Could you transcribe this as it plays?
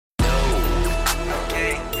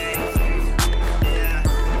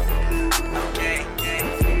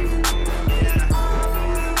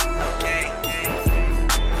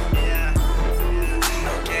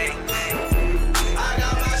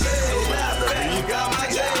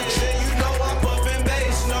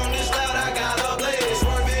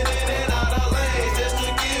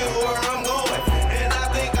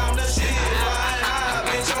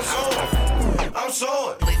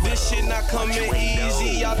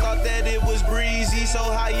Crazy, so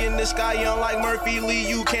high in the sky, young like Murphy Lee.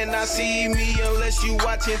 You cannot see me unless you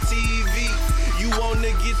watching TV. You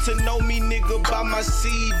wanna get to know me, nigga, by my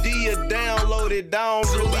CD or download it. I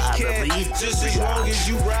don't really care, just as long as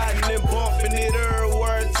you riding and bumping it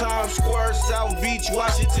everywhere. Times Square, South Beach,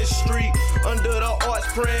 Washington Street. Under the arch,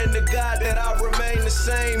 praying to God that I remain the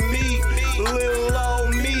same me. Little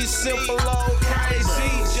old me, simple old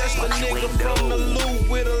crazy. Just a nigga from the loop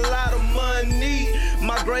with a lot of money.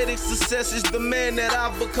 My greatest success is the man that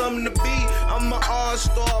I've become to be. I'm an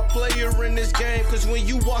all-star player in this game, cause when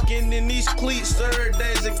you walking in these cleats, third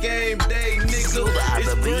day's a game day, nigga.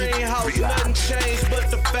 It's greenhouse, nothing changed but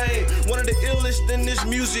the fame. One of the illest in this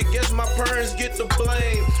music, guess my parents get the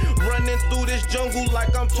blame. Running through this jungle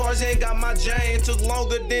like I'm Tarzan, got my Jane. Took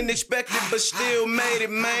longer than expected, but still made it,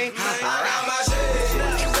 man. I got my shit,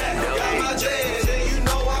 got my jazz, and you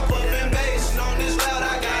know I'm pumping bass. On this loud,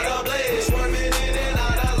 I got a blaze. Swerving in and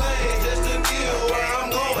out of lanes just to get where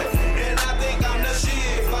I'm going. And I think I'm the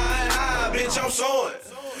shit, flying high, bitch, I'm soaring.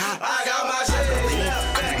 I got my shit,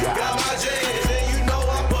 got my jazz, and you know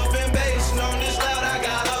I'm pumping bass. On this loud, I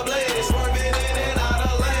got a blaze. Swerving in and out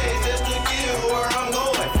of lanes just to get where I'm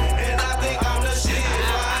going. And I think I'm the shit,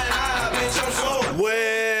 flying high, bitch, I'm soaring.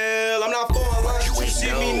 Well, I'm not falling like you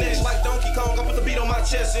see me next like Donkey Kong. I put the beat on my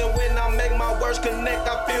chest, and when I make my words connect,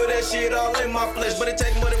 I feel that shit all in my flesh. But it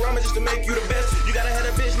takes money ramen just to make you the best. You gotta have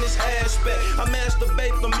a business aspect. I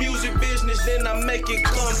masturbate the music business, then I make it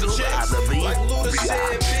come to checks. Like Luda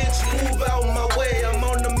said, bitch, move out my way. I'm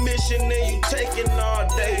on the mission and you taking all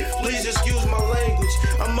day. Please excuse my language.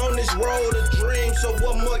 I'm on this road of dreams, so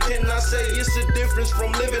what more can I say? It's a difference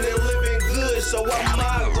from living and living good, so I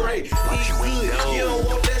migrate. Eat good. You don't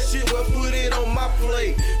want that shit, well put it on my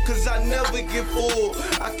plate, cause I never get full.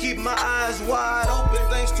 I keep my eyes wide open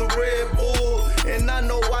thanks to Red Bull. And I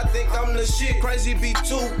know I think I'm the shit, Crazy be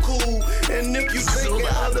too cool. And if you thinking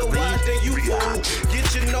otherwise, then you fool.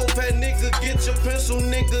 Get your notepad, nigga, get your pencil,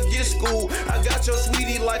 nigga, get school. I got your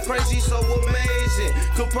sweetie like Crazy, so amazing.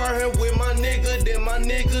 Compare him with my nigga, then my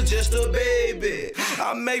nigga just a baby.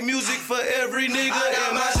 I make music for every nigga. I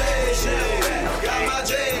got my jazz, got my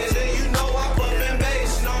jazz, and you know I'm pumping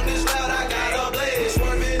bass. On this loud, I got a blaze.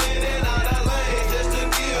 Swerving in and out of lanes just to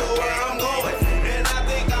get where I'm going. And I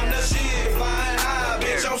think I'm the shit, flying high,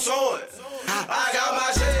 bitch, I'm soaring. I got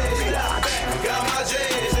my jazz,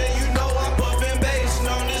 and you know I'm pumping bass.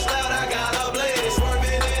 On this loud, I got a blaze.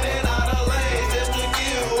 Swerving in and out of lanes just to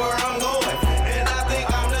get where I'm going. And I think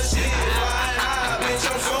I'm the shit, flying high, bitch,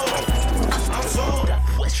 I'm soaring. I'm soaring.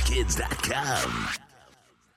 WestKids.com.